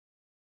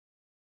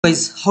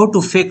Is how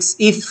to fix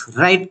if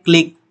right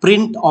click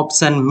print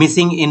option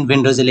missing in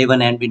Windows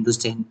 11 and Windows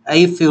 10.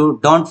 If you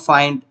don't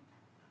find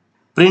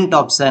print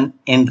option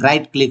in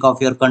right click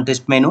of your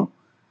context menu,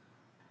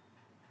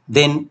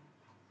 then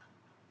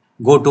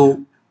go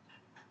to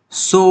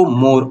show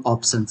more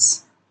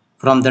options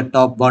from the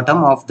top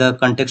bottom of the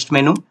context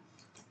menu,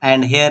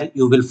 and here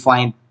you will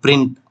find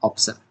print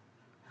option.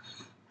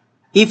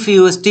 If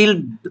you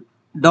still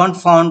don't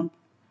find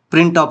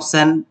print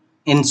option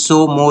in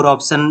show more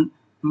option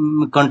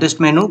context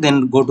menu,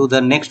 then go to the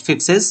next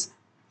fixes.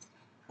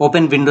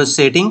 Open Windows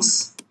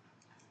settings.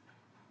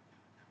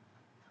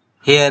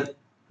 Here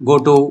go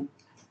to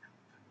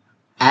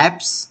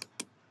apps,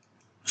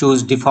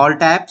 choose default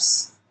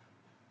apps,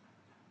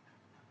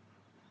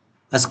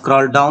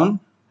 scroll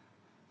down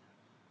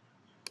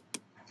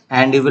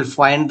and you will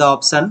find the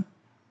option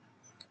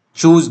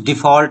choose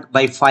default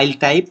by file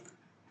type,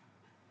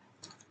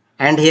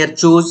 and here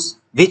choose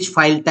which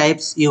file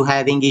types you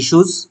having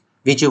issues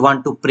which you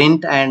want to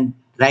print, and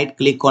right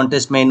click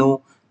context menu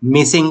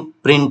missing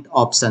print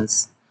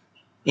options,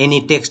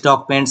 any text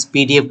documents,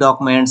 PDF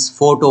documents,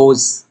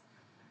 photos.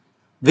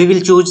 We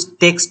will choose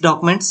text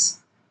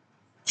documents,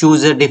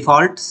 choose a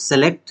default,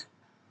 select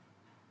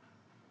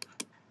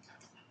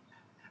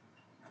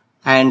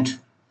and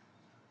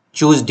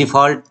choose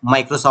default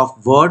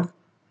Microsoft Word,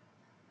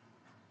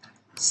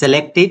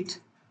 select it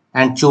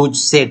and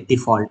choose set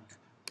default.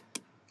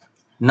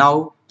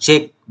 Now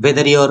check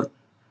whether your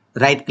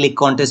right click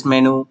context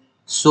menu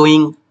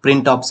showing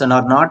print option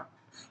or not.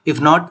 If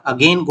not,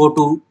 again go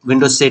to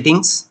Windows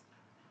settings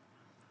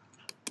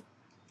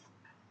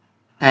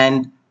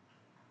and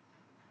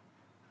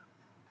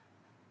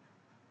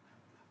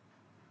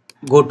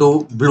go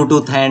to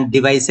Bluetooth and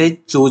devices,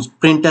 choose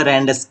printer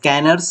and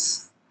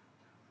scanners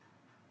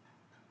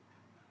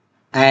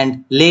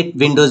and let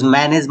Windows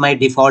manage my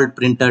default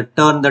printer.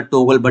 Turn the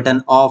toggle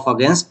button off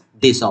against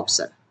this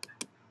option.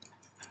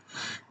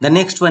 The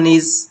next one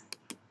is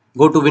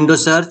go to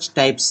Windows search,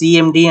 type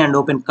CMD and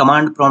open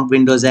command prompt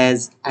Windows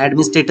as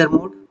administrator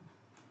mode,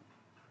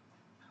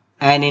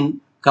 and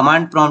in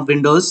command prompt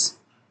Windows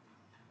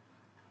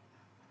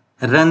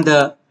run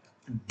the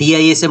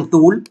DISM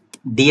tool,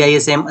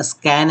 DISM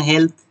scan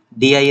health,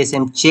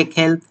 DISM check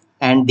health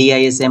and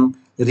DISM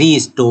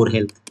restore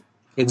health.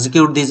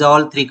 Execute these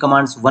all three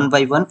commands one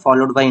by one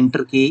followed by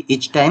enter key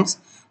each times.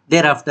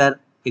 Thereafter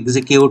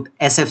execute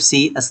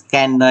SFC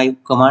scan now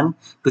command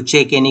to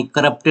check any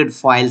corrupted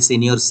files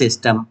in your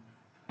system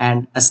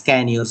and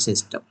scan your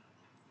system.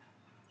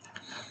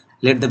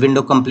 Let the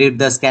window complete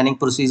the scanning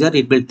procedure.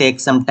 It will take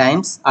some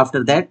time.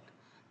 After that,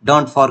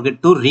 don't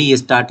forget to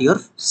restart your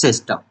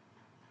system.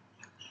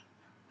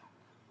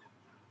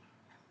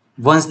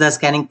 Once the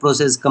scanning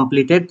process is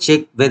completed,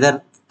 check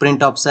whether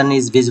print option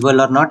is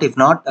visible or not. If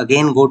not,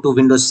 again go to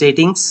Windows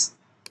settings,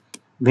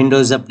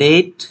 Windows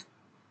update,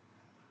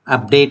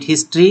 update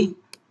history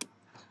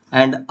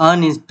and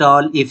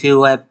uninstall if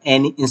you have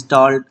any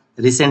installed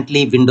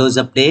recently Windows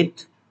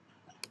update.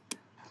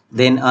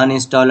 Then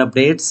uninstall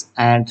updates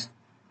and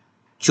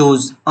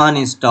choose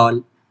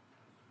uninstall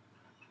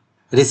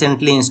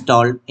recently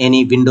installed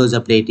any Windows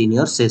update in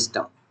your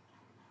system.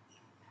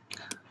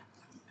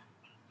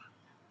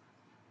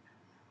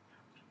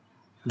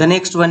 The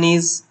next one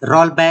is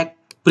rollback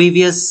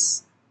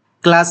previous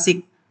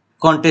classic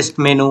context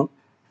menu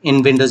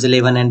in Windows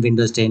 11 and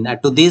Windows 10.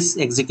 To this,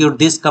 execute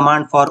this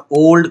command for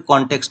old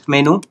context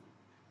menu.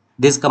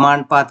 This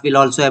command path will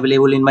also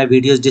available in my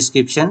video's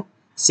description.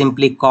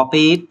 Simply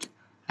copy it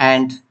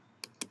and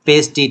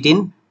paste it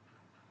in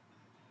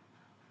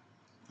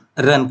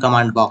run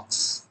command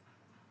box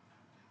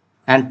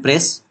and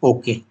press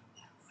OK.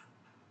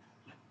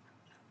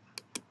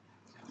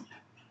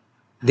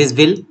 This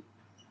will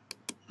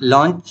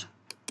launch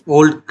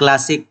old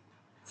classic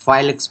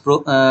file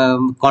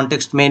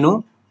context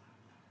menu.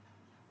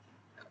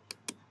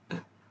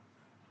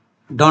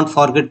 Don't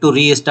forget to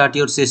restart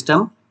your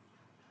system.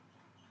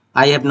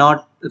 I have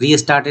not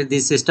restarted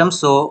this system,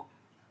 so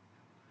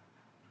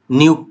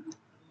new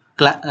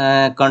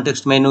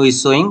context menu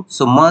is showing,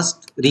 so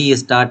must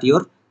restart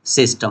your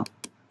system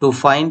to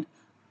find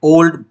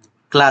old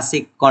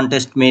classic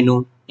context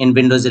menu in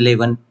Windows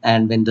 11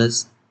 and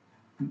Windows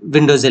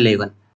 11.